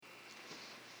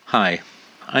Hi,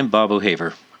 I'm Bob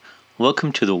O'Haver.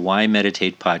 Welcome to the Why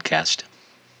Meditate podcast.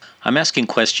 I'm asking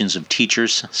questions of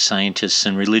teachers, scientists,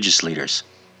 and religious leaders.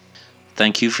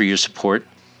 Thank you for your support.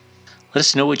 Let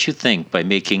us know what you think by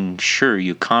making sure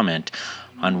you comment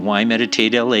on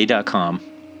whymeditatela.com,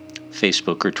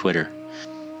 Facebook, or Twitter.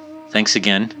 Thanks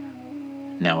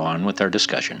again. Now on with our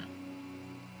discussion.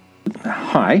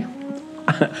 Hi,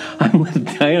 I'm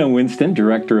with Diana Winston,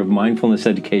 Director of Mindfulness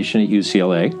Education at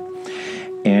UCLA,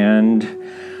 and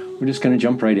we're just going to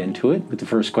jump right into it with the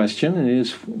first question, and it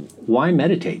is, why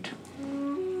meditate?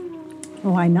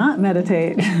 Why not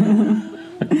meditate?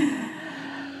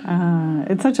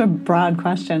 It's such a broad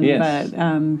question, yes.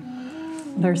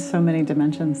 But there's so many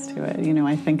dimensions to it. You know,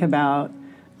 I think about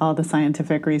all the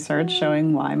scientific research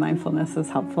showing why mindfulness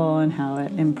is helpful and how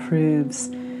it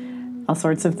improves all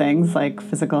sorts of things like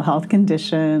physical health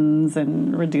conditions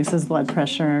and reduces blood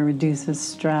pressure, reduces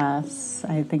stress.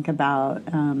 I think about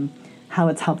how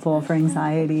it's helpful for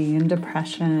anxiety and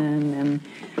depression and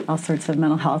all sorts of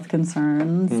mental health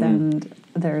concerns. Mm-hmm. And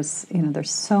there's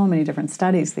so many different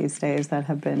studies these days that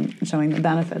have been showing the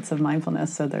benefits of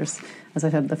mindfulness. So there's, as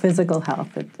I said, the physical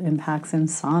health. It impacts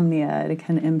insomnia. It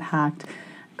can impact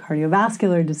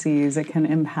cardiovascular disease. It can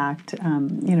impact,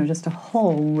 just a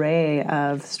whole array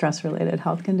of stress-related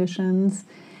health conditions.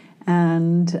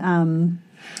 And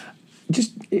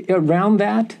just around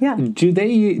that, yeah. Are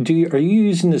you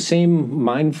using the same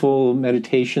mindful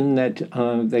meditation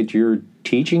that you're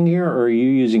teaching here, or are you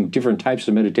using different types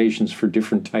of meditations for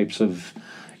different types of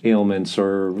ailments,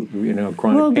 or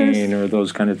chronic pain, or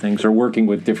those kind of things, or working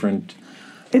with different?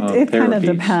 It kind of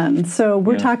depends. So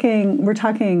we're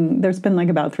talking. There's been like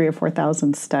about 3,000 or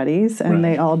 4,000 studies, and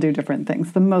They all do different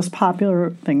things. The most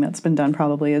popular thing that's been done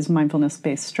probably is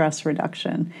mindfulness-based stress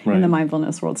reduction in the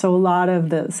mindfulness world. So a lot of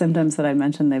the symptoms that I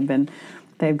mentioned,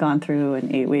 they've gone through an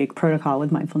 8-week protocol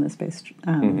with mindfulness-based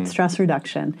stress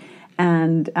reduction.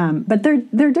 And but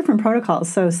they're different protocols.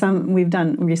 So we've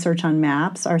done research on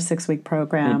MAPS, our 6-week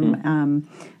program.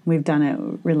 We've done it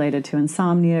related to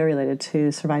insomnia, related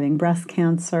to surviving breast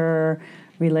cancer,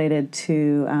 related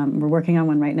to we're working on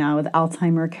one right now with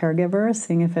Alzheimer caregivers,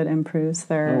 seeing if it improves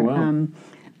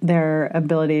their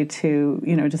ability to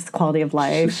just quality of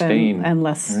life and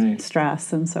less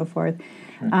stress and so forth.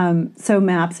 So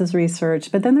MAPS is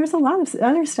research, but then there's a lot of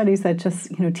other studies that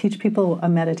just teach people a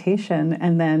meditation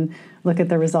and then look at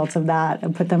the results of that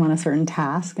and put them on a certain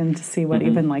task and to see what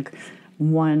even like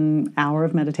 1 hour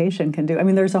of meditation can do. I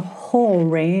mean, there's a whole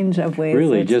range of ways.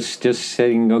 Really, just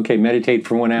saying, okay, meditate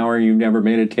for 1 hour. You've never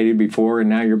meditated before, and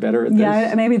now you're better at this.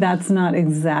 Yeah, maybe that's not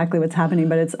exactly what's happening,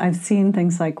 but I've seen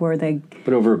things like where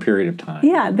But over a period of time.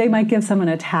 Yeah, they might give someone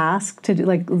a task to do,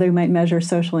 like they might measure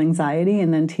social anxiety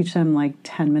and then teach them like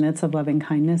 10 minutes of loving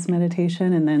kindness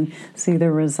meditation, and then see the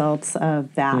results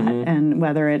of that and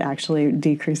whether it actually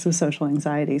decreases social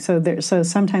anxiety. So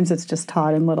sometimes it's just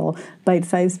taught in little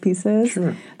bite-sized pieces.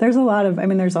 Sure. There's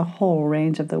there's a whole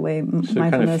range of the way mindfulness is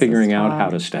taught. So kind of figuring out how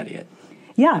to study it.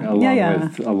 Yeah,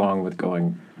 Along with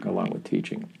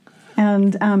teaching.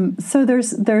 And so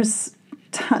there's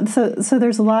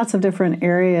lots of different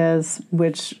areas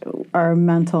which our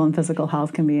mental and physical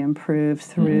health can be improved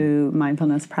through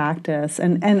mindfulness practice.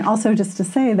 And also just to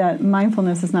say that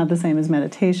mindfulness is not the same as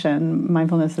meditation.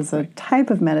 Mindfulness is a type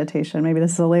of meditation. Maybe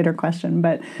this is a later question,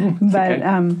 but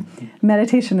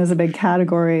meditation is a big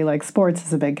category, like sports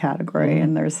is a big category,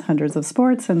 and there's hundreds of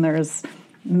sports, and there's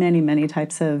many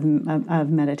types of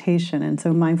meditation. And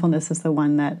so mindfulness is the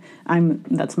one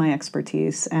that's my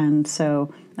expertise. And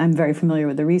so I'm very familiar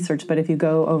with the research, but if you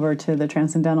go over to the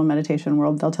Transcendental Meditation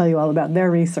world, they'll tell you all about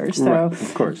their research. So,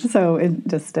 of course. So it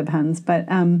just depends. But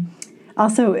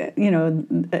also,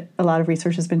 a lot of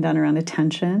research has been done around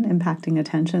attention, impacting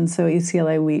attention. So at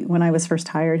UCLA, when I was first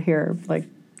hired here, like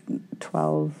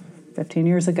 15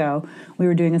 years ago, we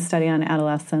were doing a study on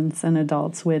adolescents and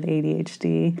adults with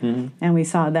ADHD, and we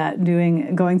saw that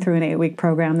going through an 8-week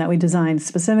program that we designed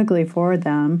specifically for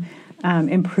them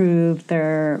improved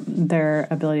their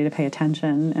ability to pay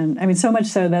attention. And I mean, so much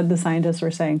so that the scientists were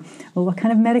saying, well, what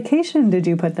kind of medication did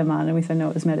you put them on? And we said, no,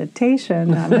 it was meditation,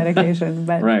 not medication.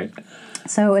 But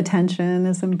so attention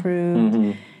is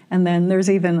improved. And then there's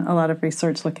even a lot of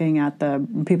research looking at the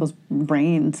people's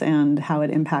brains and how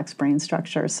it impacts brain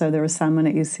structure. So there was someone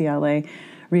at UCLA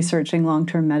researching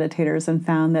long-term meditators and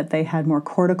found that they had more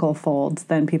cortical folds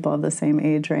than people of the same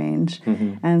age range.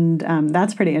 And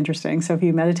that's pretty interesting. So if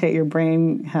you meditate, your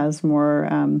brain has more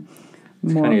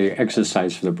more kind of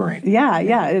exercise for the brain.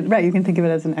 Right. You can think of it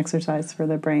as an exercise for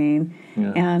the brain.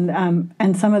 Yeah.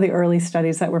 And some of the early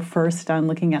studies that were first done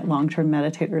looking at long-term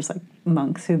meditators, like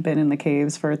monks who've been in the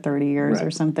caves for 30 years or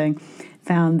something,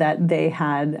 found that they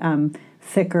had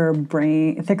thicker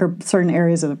certain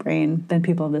areas of the brain than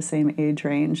people of the same age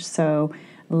range. So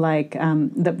like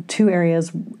the two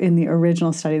areas in the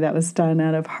original study that was done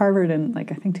out of Harvard in I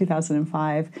think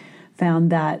 2005,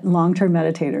 found that long-term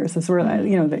meditators, this were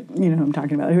you know who I'm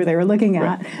talking about, who they were looking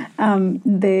at,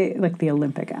 they like the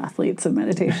Olympic athletes of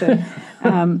meditation.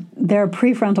 Their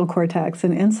prefrontal cortex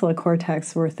and insula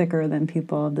cortex were thicker than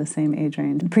people of the same age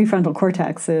range. Prefrontal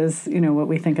cortex is what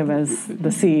we think of as the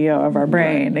CEO of our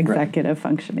brain, executive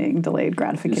functioning, delayed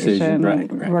gratification,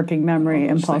 working memory,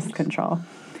 impulse control.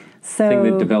 So, thing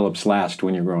that develops last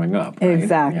when you're growing up. Right?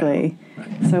 Exactly. Yeah.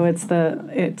 Right. So it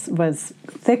was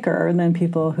thicker than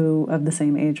people who of the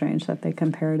same age range that they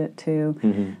compared it to.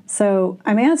 Mm-hmm. So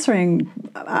I'm answering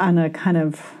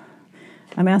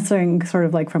sort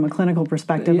of like from a clinical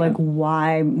perspective, like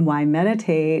why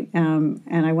meditate, and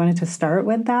I wanted to start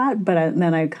with that, but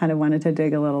then I kind of wanted to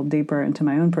dig a little deeper into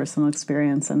my own personal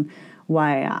experience and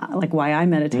why I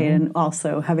meditate, and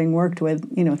also having worked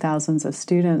with thousands of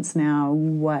students now,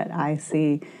 what I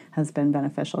see has been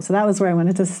beneficial. So that was where I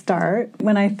wanted to start.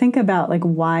 When I think about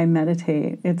why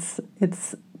meditate, it's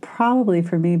probably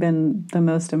for me been the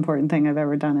most important thing I've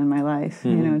ever done in my life.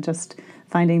 Just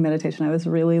finding meditation. I was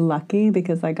really lucky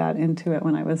because I got into it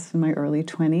when I was in my early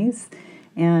 20s.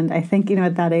 And I think,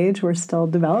 at that age, we're still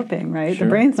developing, right? Sure. The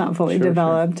brain's not fully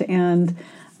developed. Sure. And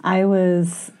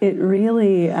it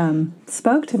really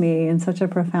spoke to me in such a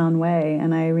profound way.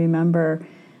 And I remember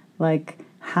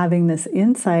having this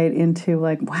insight into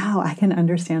wow, I can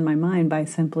understand my mind by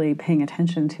simply paying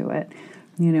attention to it,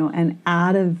 and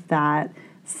out of that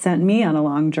sent me on a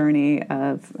long journey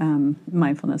of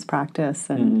mindfulness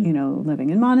practice and, living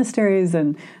in monasteries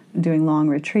and doing long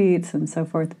retreats and so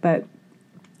forth. But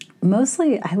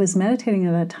mostly I was meditating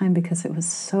at that time because it was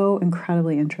so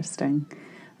incredibly interesting.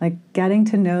 Getting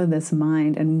to know this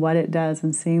mind and what it does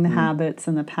and seeing the habits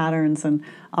and the patterns and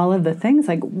all of the things,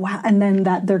 wow, and then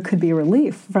that there could be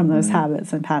relief from those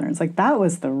habits and patterns. That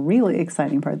was the really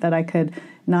exciting part, that I could,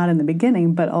 not in the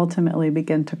beginning, but ultimately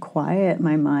begin to quiet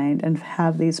my mind and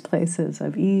have these places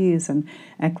of ease and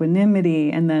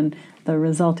equanimity, and then the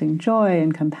resulting joy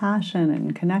and compassion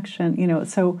and connection,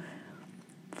 So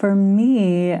for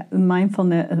me,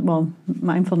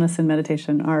 mindfulness and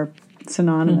meditation are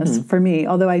synonymous for me,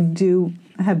 although I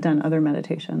have done other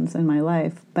meditations in my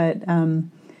life, but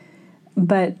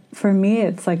for me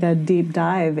it's like a deep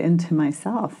dive into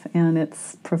myself, and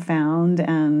it's profound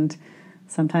and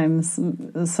sometimes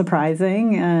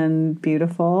surprising and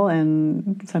beautiful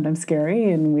and sometimes scary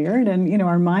and weird, and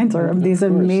our minds are these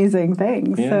amazing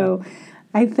things. Yeah. So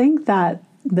I think that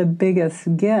the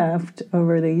biggest gift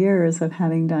over the years of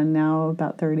having done now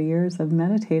about 30 years of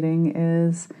meditating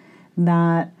is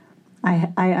that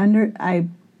I'll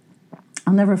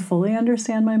never fully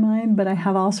understand my mind, but I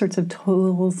have all sorts of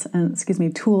tools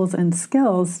and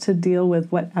skills to deal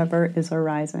with whatever is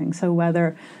arising. So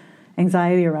whether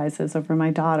anxiety arises over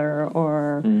my daughter,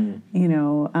 or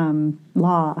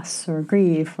loss or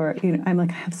grief, or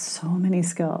I have so many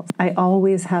skills. I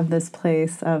always have this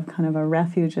place of kind of a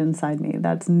refuge inside me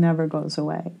that never goes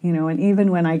away. And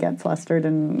even when I get flustered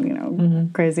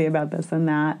and crazy about this and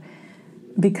that,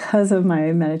 because of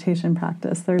my meditation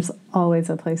practice, there's always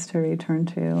a place to return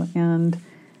to, and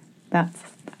that's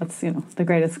the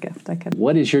greatest gift I could.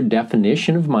 What is your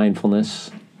definition of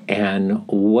mindfulness, and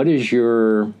what is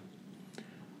your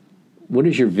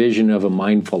vision of a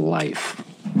mindful life?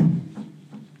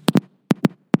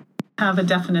 I have a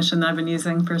definition that I've been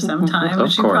using for some time,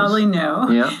 which you probably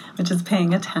know, which is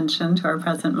paying attention to our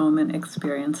present moment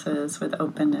experiences with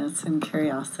openness and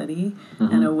curiosity,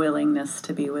 and a willingness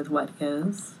to be with what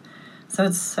is.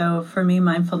 So for me,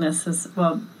 mindfulness is,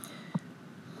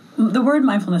 the word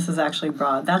mindfulness is actually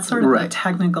broad. That's sort of the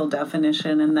technical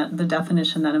definition, and that the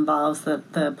definition that involves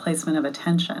the placement of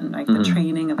attention, the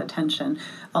training of attention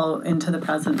all into the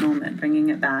present moment, bringing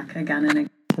it back again and again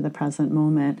to the present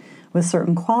moment with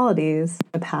certain qualities,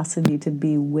 capacity to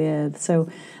be with. So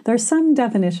there's some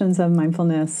definitions of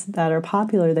mindfulness that are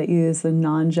popular that use the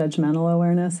non-judgmental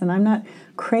awareness, and I'm not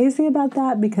crazy about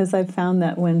that, because I've found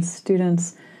that when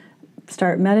students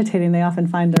start meditating, they often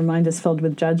find their mind is filled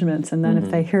with judgments, and then if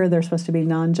they hear they're supposed to be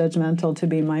non-judgmental to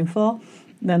be mindful,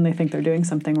 then they think they're doing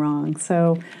something wrong.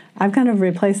 So I've kind of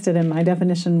replaced it in my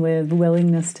definition with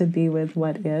willingness to be with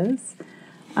what is.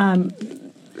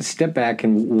 Step back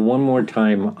and one more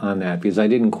time on that, because I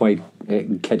didn't quite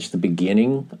catch the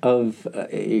beginning of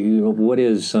what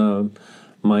is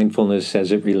mindfulness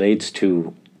as it relates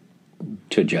to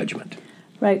judgment.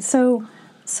 Right. So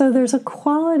there's a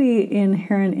quality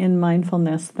inherent in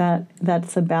mindfulness that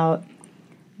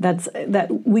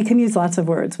we can use lots of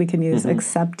words. We can use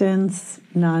acceptance,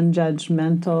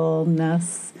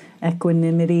 non-judgmentalness,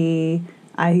 equanimity.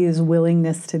 I use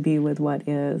willingness to be with what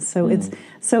is. So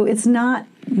it's not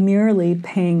merely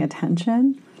paying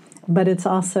attention, but it's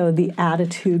also the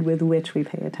attitude with which we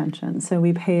pay attention. So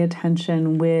we pay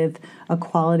attention with a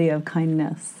quality of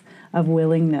kindness, of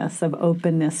willingness, of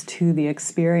openness to the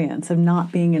experience, of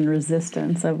not being in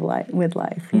resistance with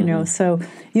life. You know, so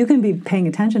you can be paying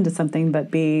attention to something,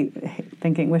 but be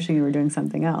wishing you were doing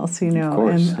something else. You know, of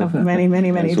course. And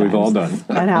many times we've all done.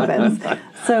 That happens.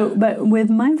 So, but with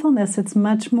mindfulness, it's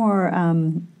much more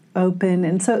open,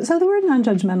 and so the word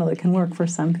non-judgmental, it can work for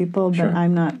some people, but Sure.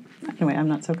 I'm not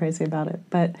so crazy about it.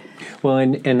 But well,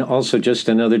 and also just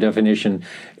another definition,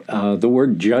 the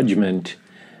word judgment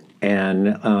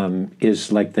and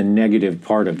is like the negative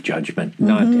part of judgment,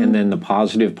 not, and then the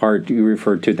positive part, you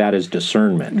refer to that as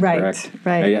discernment, right, correct?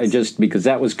 Right. I just, because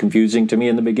that was confusing to me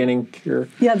in the beginning here.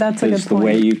 Yeah, that's a good point. The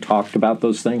way you talked about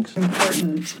those things.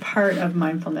 Important part of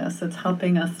mindfulness. It's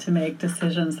helping us to make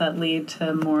decisions that lead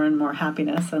to more and more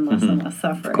happiness and less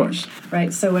suffering. Of course.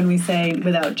 Right? So when we say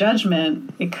without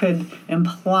judgment, it could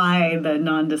imply the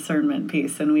non-discernment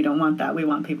piece, and we don't want that. We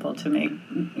want people to make,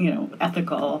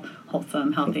 ethical,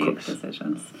 wholesome, healthy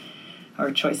decisions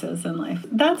or choices in life.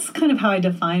 That's kind of how I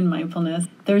define mindfulness.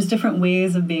 There's different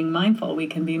ways of being mindful. We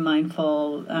can be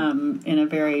mindful in a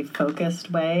very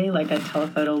focused way, like a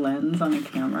telephoto lens on a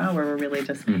camera, where we're really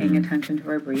just paying attention to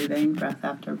our breathing, breath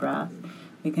after breath.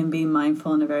 We can be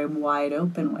mindful in a very wide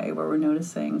open way, where we're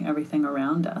noticing everything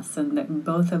around us, and that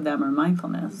both of them are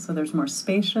mindfulness. So there's more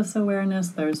spacious awareness,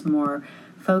 there's more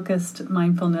focused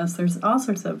mindfulness, there's all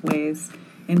sorts of ways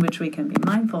in which we can be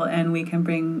mindful, and we can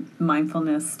bring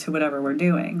mindfulness to whatever we're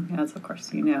doing, as of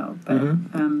course you know. But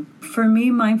for me,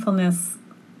 mindfulness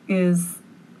is,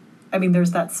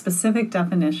 there's that specific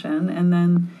definition, and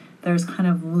then there's kind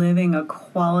of living a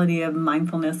quality of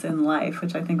mindfulness in life,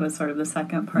 which I think was sort of the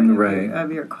second part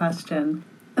of your question.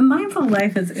 A mindful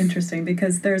life is interesting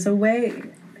because there's a way,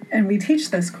 and we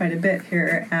teach this quite a bit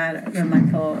here at the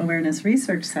Mindful Awareness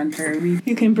Research Center.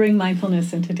 You can bring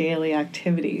mindfulness into daily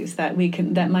activities. That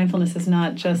mindfulness is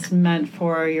not just meant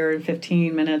for your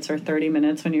 15 minutes or 30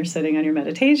 minutes when you're sitting on your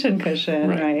meditation cushion,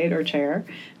 right, or chair.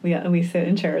 We sit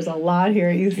in chairs a lot here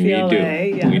at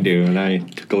UCLA. We do, and I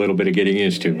took a little bit of getting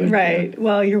used to. But, right.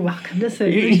 Well, you're welcome to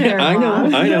sit in the chair. I know.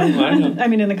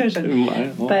 In the cushion.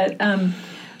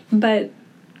 But.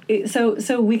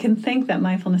 So we can think that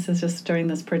mindfulness is just during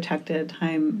this protected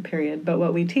time period, but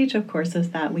what we teach, of course, is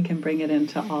that we can bring it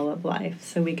into all of life.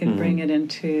 So we can bring it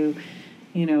into,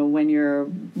 when you're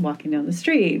walking down the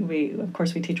street. We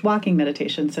teach walking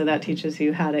meditation, so that teaches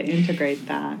you how to integrate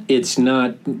that. It's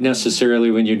not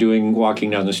necessarily when you're doing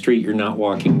walking down the street, you're not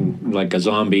walking like a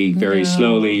zombie very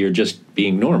slowly, you're just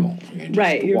being normal.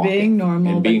 You're being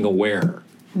normal. And being aware.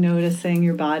 Noticing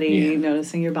your body,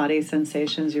 noticing your body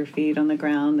sensations, your feet on the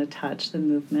ground, the touch, the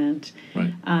movement.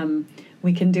 Right.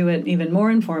 We can do it even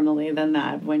more informally than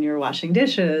that when you're washing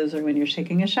dishes or when you're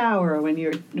taking a shower or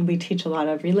we teach a lot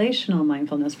of relational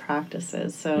mindfulness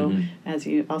practices. So as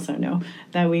you also know,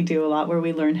 that we do a lot where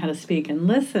we learn how to speak and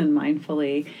listen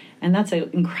mindfully. And that's an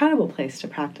incredible place to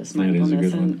practice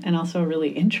mindfulness, and also a really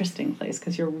interesting place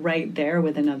because you're right there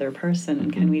with another person.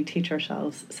 And can we teach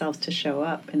ourselves to show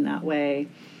up in that way?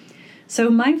 So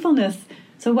mindfulness,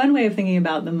 so one way of thinking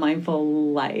about the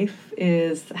mindful life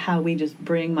is how we just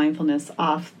bring mindfulness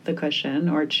off the cushion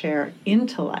or chair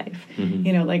into life.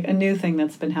 Like a new thing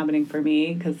that's been happening for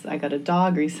me, because I got a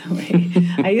dog recently.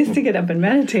 I used to get up and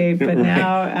meditate, but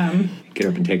now... get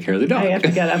up and take care of the dog. I have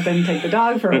to get up and take the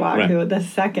dog for a walk. Right. The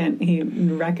second he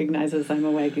recognizes I'm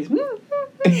awake, he's...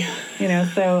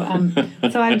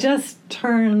 So I've just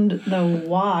turned the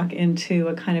walk into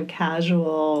a kind of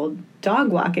casual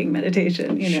dog walking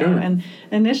meditation, Sure. And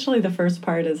initially the first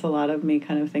part is a lot of me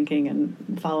kind of thinking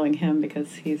and following him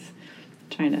because he's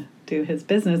trying to do his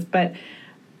business. But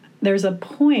there's a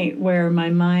point where my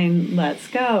mind lets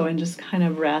go and just kind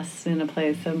of rests in a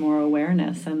place of more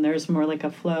awareness, and there's more like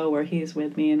a flow where he's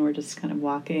with me and we're just kind of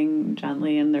walking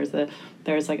gently, and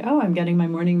there's like, oh, I'm getting my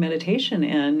morning meditation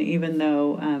in, even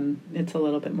though it's a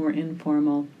little bit more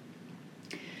informal.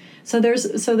 So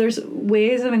there's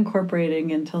ways of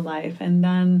incorporating into life, and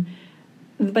then,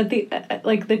 but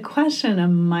the question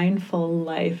of mindful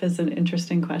life is an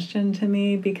interesting question to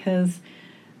me because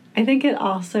I think it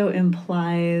also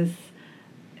implies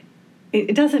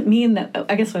it doesn't mean that,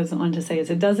 I guess what I wanted to say is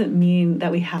it doesn't mean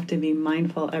that we have to be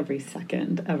mindful every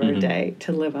second of our day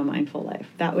to live a mindful life.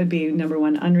 That would be, number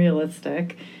one,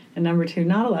 unrealistic, and number two,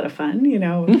 not a lot of fun.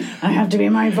 I have to be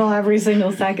mindful every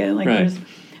single second.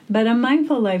 But a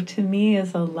mindful life to me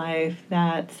is a life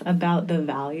that's about the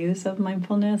values of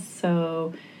mindfulness.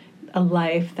 So a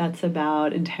life that's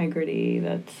about integrity,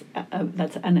 that's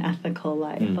an ethical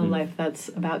life, a life that's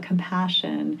about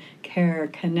compassion, care,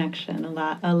 connection,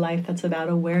 a life that's about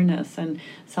awareness and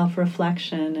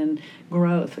self-reflection and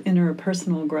growth,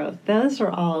 interpersonal growth. Those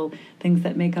are all things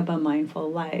that make up a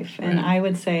mindful life. And I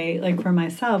would say, for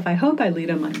myself, I hope I lead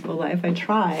a mindful life. I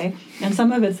try. And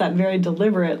some of it's that very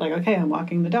deliberate, okay, I'm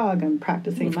walking the dog, I'm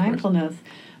practicing mindfulness.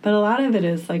 But a lot of it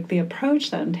is the approach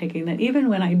that I'm taking, that even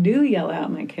when I do yell at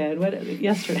my kid,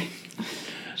 yesterday,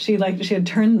 she had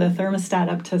turned the thermostat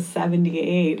up to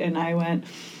 78, and I went,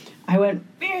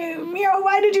 Mio,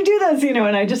 why did you do this?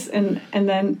 And I just, and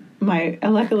then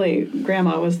luckily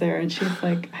Grandma was there, and she's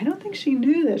like, I don't think she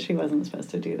knew that she wasn't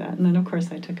supposed to do that. And then of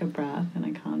course I took a breath and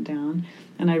I calmed down,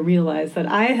 and I realized that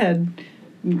I had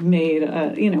made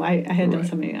I had done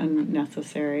something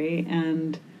unnecessary,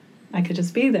 and I could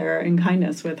just be there in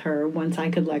kindness with her once I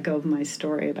could let go of my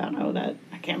story about, that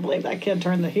I can't believe that kid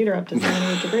turned the heater up to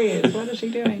 78 degrees. What is she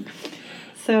doing?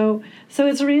 So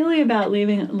it's really about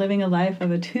living a life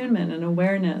of attunement and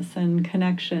awareness and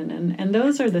connection. And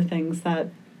those are the things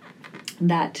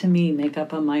that to me make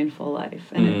up a mindful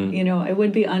life. And, it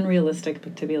would be unrealistic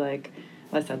to be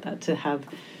to have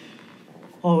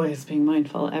always being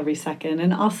mindful every second.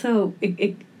 And also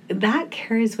that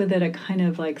carries with it a kind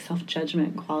of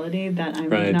self-judgment quality that I'm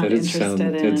not interested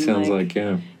in. It sounds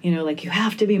yeah. You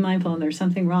have to be mindful, and there's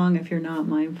something wrong if you're not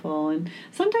mindful. And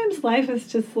sometimes life is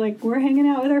just we're hanging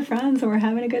out with our friends and we're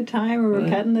having a good time, or we're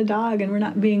petting the dog and we're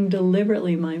not being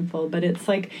deliberately mindful. But it's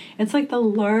the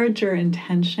larger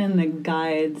intention that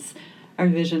guides our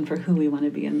vision for who we want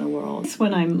to be in the world. It's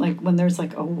when I'm when there's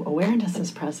awareness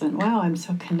is present. Wow, I'm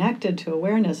so connected to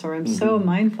awareness, or I'm so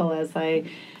mindful as I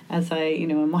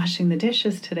I'm washing the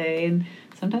dishes today, and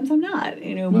sometimes I'm not,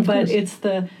 but it's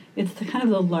the kind of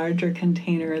the larger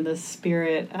container, the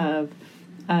spirit of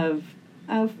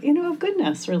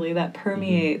goodness, really, that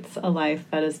permeates a life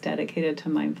that is dedicated to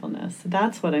mindfulness.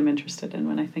 That's what I'm interested in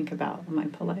when I think about a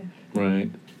mindful life.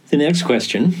 Right. The next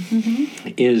question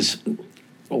is,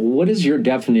 what is your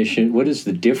definition? What is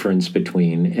the difference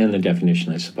between, and the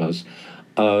definition, I suppose,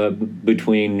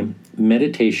 between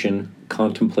meditation,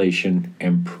 contemplation,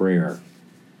 and prayer?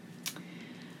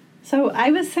 So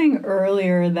I was saying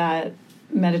earlier that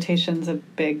meditation's a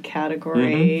big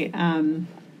category, and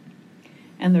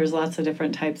there's lots of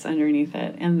different types underneath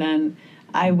it. And then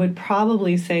I would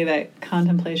probably say that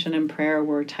contemplation and prayer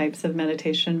were types of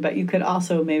meditation, but you could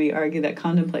also maybe argue that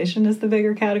contemplation is the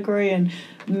bigger category and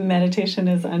meditation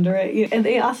is under it. And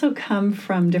they also come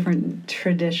from different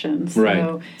traditions. Right.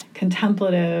 So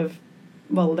contemplative,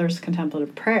 there's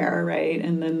contemplative prayer, right?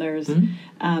 And then there's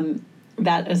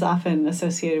that is often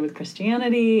associated with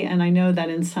Christianity. And I know that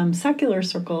in some secular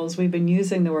circles, we've been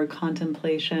using the word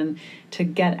contemplation to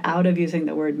get out of using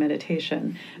the word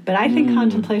meditation. But I think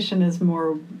contemplation is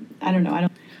more,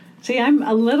 I'm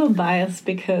a little biased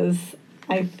because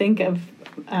I think of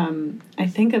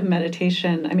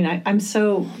meditation. I'm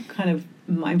so kind of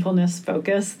mindfulness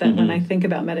focused that when I think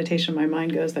about meditation, my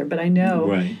mind goes there. But I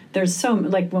know there's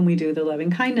when we do the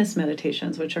loving kindness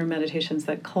meditations, which are meditations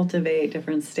that cultivate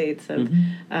different states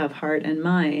of heart and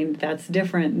mind, that's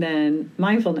different than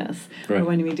mindfulness. Or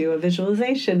when we do a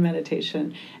visualization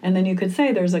meditation. And then you could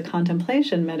say there's a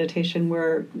contemplation meditation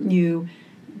where you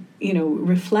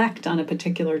reflect on a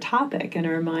particular topic and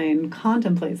our mind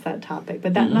contemplates that topic.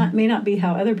 But that may not be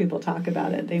how other people talk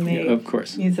about it. They may of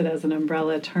course use it as an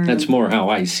umbrella term. That's more how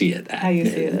I see it. How you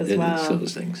see it as well.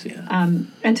 Those things, yeah.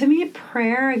 And to me,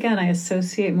 prayer, again, I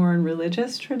associate more in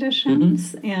religious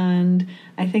traditions. And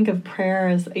I think of prayer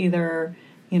as either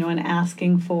an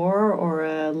asking for or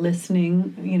a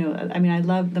listening. I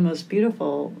love the most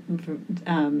beautiful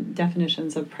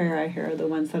definitions of prayer I hear are the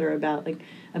ones that are about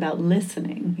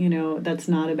listening. That's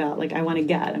not about I want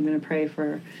to I'm going to pray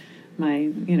for my,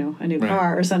 a new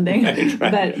car or something.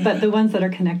 But the ones that are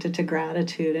connected to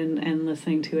gratitude and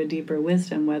listening to a deeper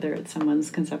wisdom, whether it's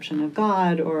someone's conception of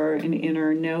God or an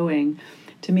inner knowing.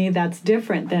 To me, that's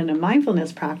different than a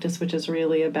mindfulness practice, which is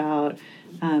really about,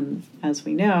 as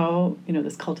we know,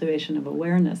 this cultivation of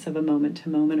awareness, of a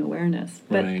moment-to-moment awareness.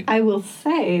 But I will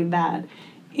say that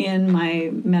in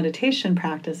my meditation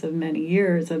practice of many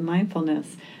years of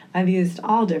mindfulness, I've used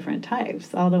all different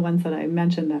types, all the ones that I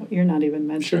mentioned that you're not even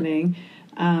mentioning.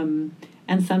 And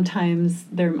And sometimes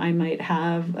I might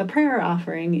have a prayer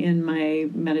offering in my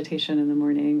meditation in the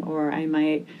morning, or I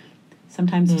might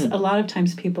sometimes, a lot of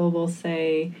times people will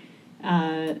say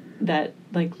that,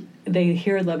 like, they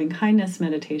hear loving kindness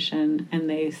meditation and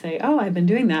they say, oh, I've been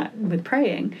doing that with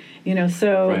praying,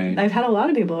 so right. I've had a lot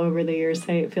of people over the years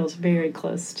say it feels very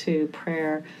close to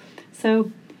prayer.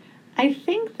 So I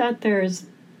think that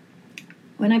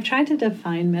when I've tried to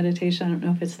define meditation, I don't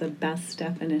know if it's the best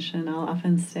definition. I'll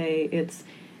often say it's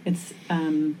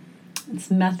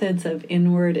methods of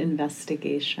inward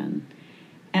investigation.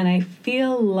 And I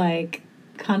feel like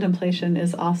contemplation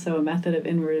is also a method of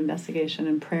inward investigation,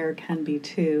 and prayer can be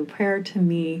too. Prayer, to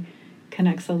me,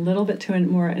 connects a little bit to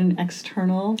an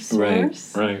external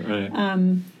source. Right.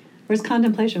 Whereas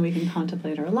contemplation, we can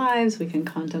contemplate our lives, we can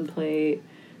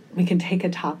take a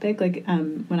topic. Like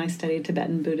when I studied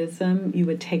Tibetan Buddhism, you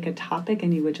would take a topic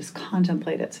and you would just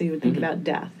contemplate it. So you would think about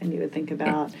death, and you would think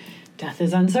about death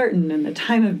is uncertain, and the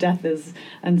time of death is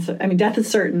death is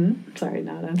certain. Sorry,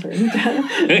 not uncertain.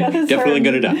 Death is definitely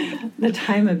going to die. The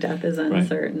time of death is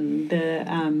uncertain.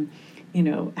 Right.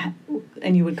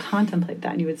 And you would contemplate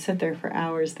that, and you would sit there for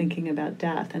hours thinking about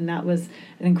death, and that was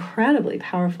an incredibly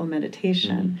powerful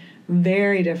meditation.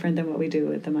 Very different than what we do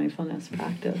with the mindfulness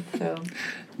practice. So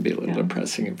it'd be a little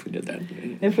depressing if we did that.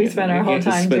 If we spent our whole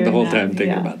time spent the whole time that.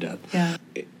 thinking about death. Yeah.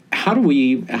 How do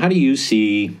you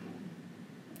see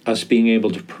us being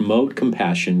able to promote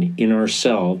compassion in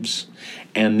ourselves,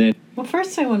 and then? Well,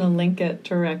 first I want to link it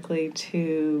directly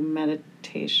to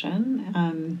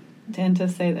meditation, and to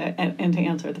say that, and to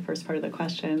answer the first part of the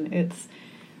question,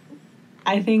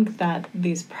 I think that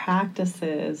these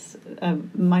practices,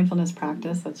 mindfulness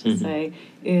practice, let's just say,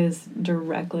 is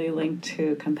directly linked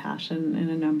to compassion in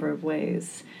a number of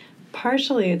ways.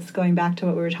 Partially, it's going back to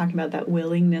what we were talking about, that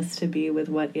willingness to be with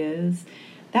what is.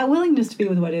 That willingness to be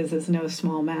with what is no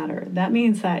small matter. That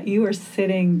means that you are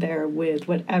sitting there with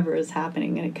whatever is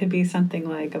happening, and it could be something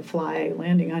like a fly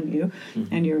landing on you,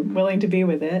 and you're willing to be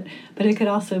with it, but it could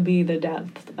also be the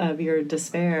depth of your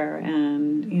despair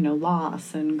and,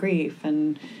 loss and grief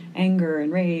and anger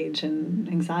and rage and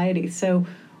anxiety. So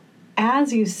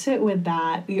as you sit with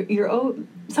that,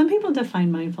 some people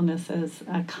define mindfulness as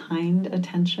a kind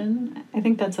attention. I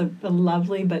think that's a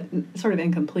lovely but sort of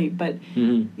incomplete, but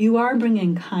you are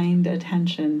bringing kind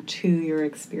attention to your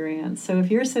experience. So if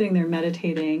you're sitting there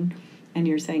meditating and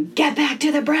you're saying, get back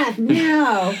to the breath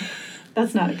now,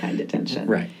 that's not a kind attention.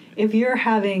 Right. If you're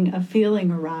having a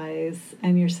feeling arise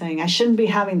and you're saying, I shouldn't be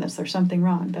having this, there's something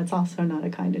wrong, that's also not a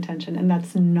kind attention, and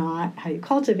that's not how you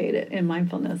cultivate it in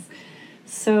mindfulness.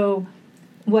 So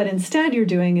what instead you're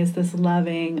doing is this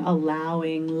loving,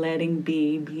 allowing, letting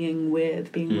be, being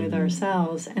with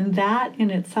ourselves. And that in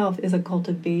itself is a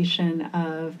cultivation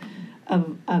of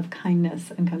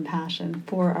kindness and compassion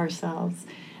for ourselves.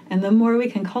 And the more we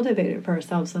can cultivate it for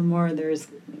ourselves, the more there's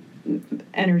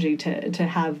energy to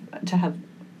have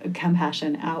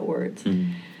compassion outwards.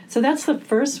 So that's the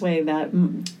first way that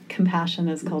compassion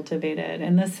is cultivated.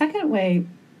 And the second way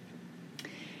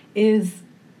is,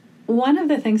 one of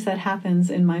the things that happens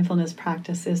in mindfulness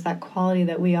practice is that quality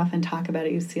that we often talk about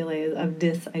at UCLA of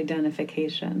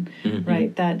disidentification,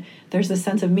 right? That there's a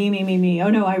sense of me. Oh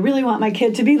no, I really want my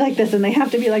kid to be like this, and they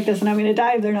have to be like this, and I'm going to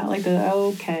die if they're not like this.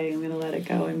 Okay, I'm going to let it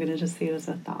go. I'm going to just see it as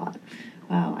a thought.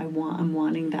 Wow, I'm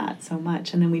wanting that so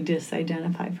much. And then we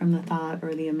disidentify from the thought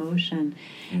or the emotion.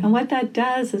 And what that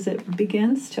does is it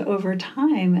begins to, over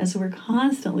time, as we're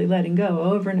constantly letting go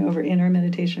over and over in our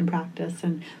meditation practice,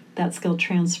 and that skill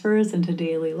transfers into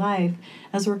daily life,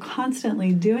 as we're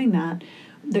constantly doing that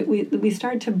we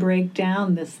start to break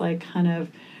down this like kind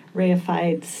of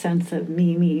reified sense of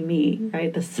me,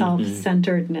 right? The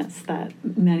self-centeredness that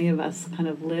many of us kind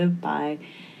of live by.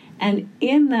 And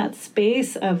in that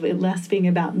space of it less being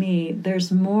about me,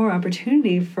 there's more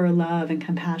opportunity for love and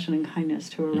compassion and kindness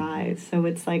to arise. So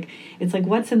it's like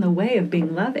what's in the way of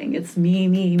being loving? It's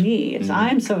me. It's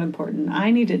I'm so important. I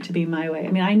need it to be my way.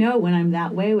 I mean, I know when I'm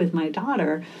that way with my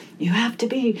daughter, you have to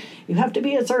be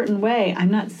a certain way. I'm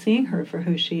not seeing her for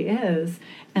who she is,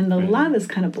 and the love is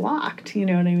kind of blocked. You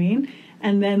know what I mean?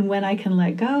 And then when I can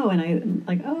let go and I'm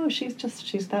like, oh, she's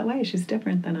that way. She's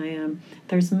different than I am.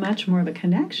 There's much more of a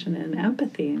connection and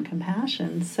empathy and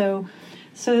compassion. So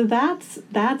that's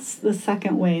the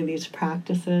second way these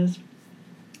practices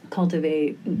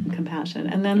cultivate compassion.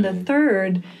 And then the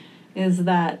third is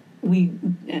that we,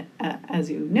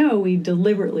 as you know, we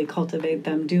deliberately cultivate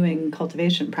them doing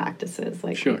cultivation practices.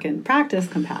 Like we can practice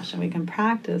compassion. We can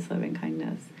practice loving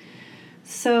kindness.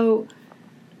 So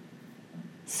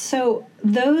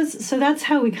that's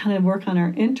how we kind of work on our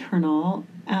internal.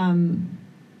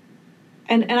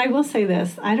 and I will say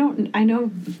this, I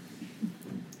know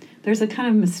there's a kind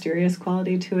of mysterious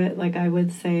quality to it. Like, I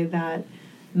would say that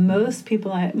most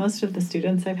of the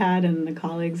students I've had and the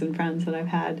colleagues and friends that I've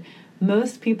had,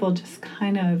 most people just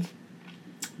kind of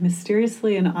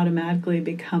mysteriously and automatically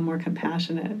become more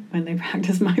compassionate when they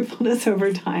practice mindfulness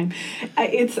over time.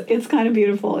 It's kind of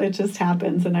beautiful. It just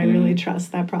happens, and I really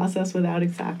trust that process without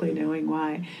exactly knowing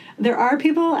why. There are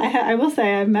people, I will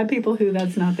say, I've met people who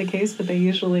that's not the case, but they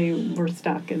usually were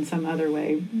stuck in some other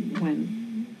way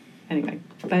anyway.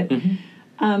 But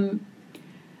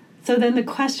so then the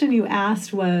question you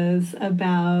asked was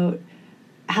about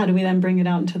how do we then bring it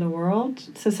out into the world?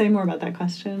 So say more about that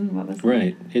question. What was that?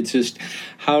 Right. It's just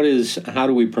how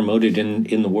do we promote it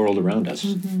in the world around us?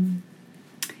 Mm-hmm.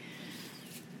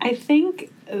 I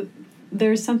think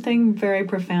there's something very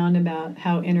profound about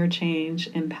how inner change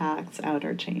impacts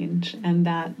outer change, and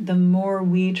that the more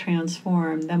we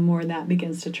transform, the more that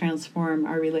begins to transform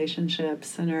our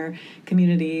relationships and our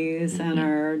communities and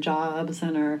our jobs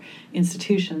and our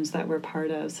institutions that we're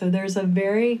part of. So there's a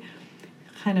very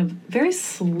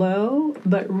slow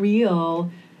but real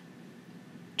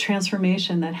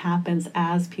transformation that happens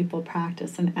as people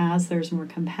practice, and as there's more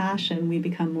compassion, we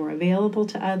become more available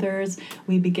to others.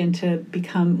 We begin to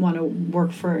want to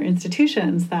work for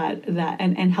institutions that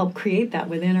and help create that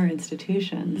within our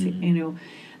institutions.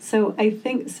 So I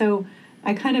think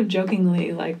I kind of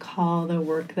jokingly call the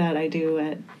work that I do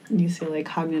at UCLA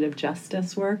cognitive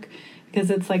justice work, because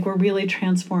it's like we're really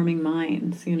transforming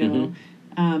minds.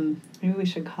 Maybe we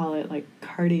should call it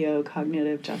cardio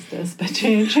cognitive justice, but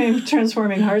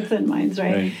transforming hearts and minds,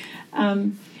 right?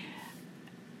 And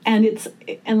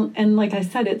like I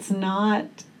said, it's not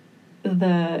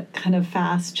the kind of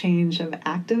fast change of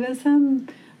activism,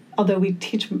 although we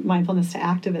teach mindfulness to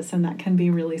activists, and that can be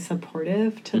really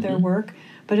supportive to their work.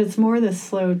 But it's more the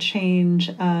slow change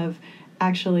of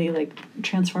actually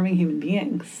transforming human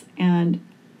beings and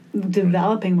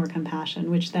developing more compassion,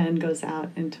 which then goes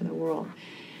out into the world.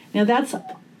 Now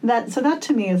that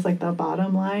to me is the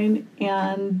bottom line,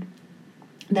 and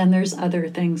then there's other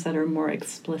things that are more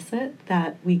explicit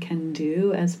that we can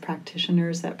do as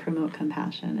practitioners that promote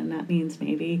compassion, and that means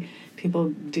maybe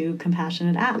people do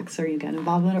compassionate acts, or you get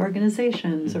involved in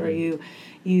organizations, or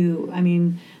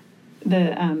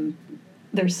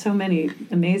there's so many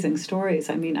amazing stories.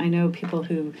 I mean, I know people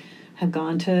who have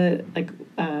gone to,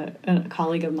 a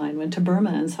colleague of mine went to Burma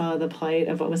and saw the plight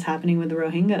of what was happening with the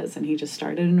Rohingyas, and he just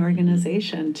started an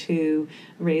organization to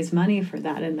raise money for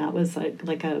that, and that was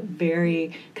like a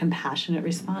very compassionate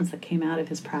response that came out of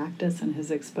his practice and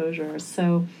his exposure.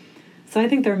 So I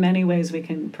think there are many ways we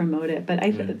can promote it, but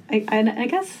I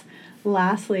guess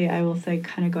lastly, I will say,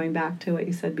 kind of going back to what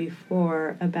you said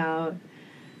before about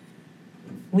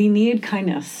we need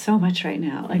kindness so much right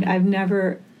now. I've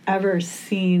never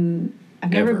seen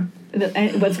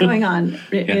what's going on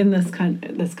in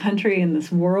this country, in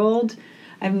this world.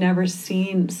 I've never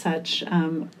seen such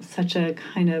a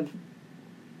kind of,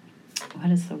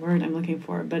 what is the word I'm looking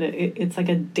for? But it's like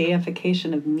a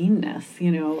deification of meanness,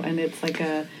 and it's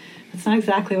it's not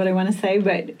exactly what I want to say,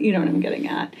 but you know what I'm getting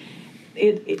at.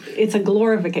 It's a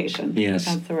glorification. Yes,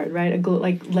 that's the word, right?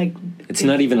 It's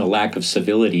not even a lack of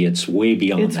civility. It's way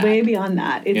beyond that. It's way beyond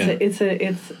that.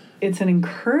 It's an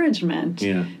encouragement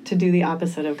to do the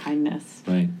opposite of kindness.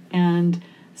 Right. And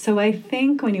so I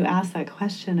think when you ask that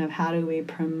question of how do we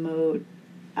promote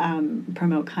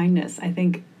kindness, I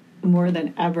think more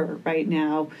than ever right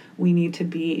now we need to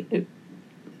be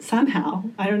somehow,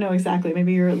 I don't know exactly,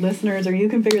 maybe your listeners or you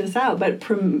can figure this out, but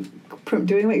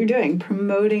doing what you're doing,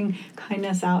 promoting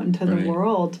kindness out into the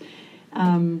world,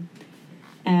 and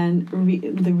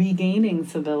the regaining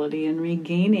civility and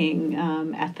regaining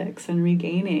ethics and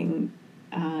regaining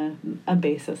a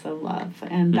basis of love.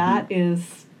 And that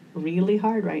is really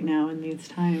hard right now in these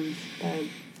times. But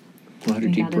a lot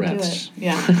of deep breaths.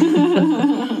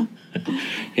 Yeah.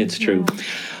 It's true. Yeah.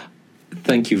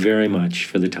 Thank you very much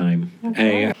for the time.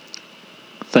 Okay.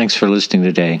 Thanks for listening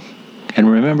today. And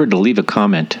remember to leave a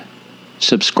comment.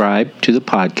 Subscribe to the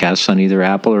podcast on either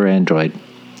Apple or Android.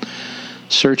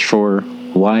 Search for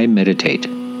Why Meditate.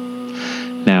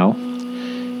 Now,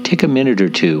 take a minute or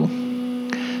two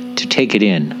to take it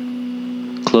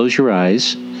in. Close your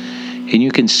eyes, and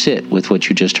you can sit with what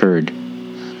you just heard.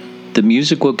 The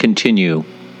music will continue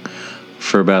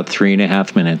for about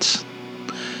 3.5 minutes.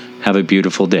 Have a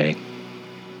beautiful day.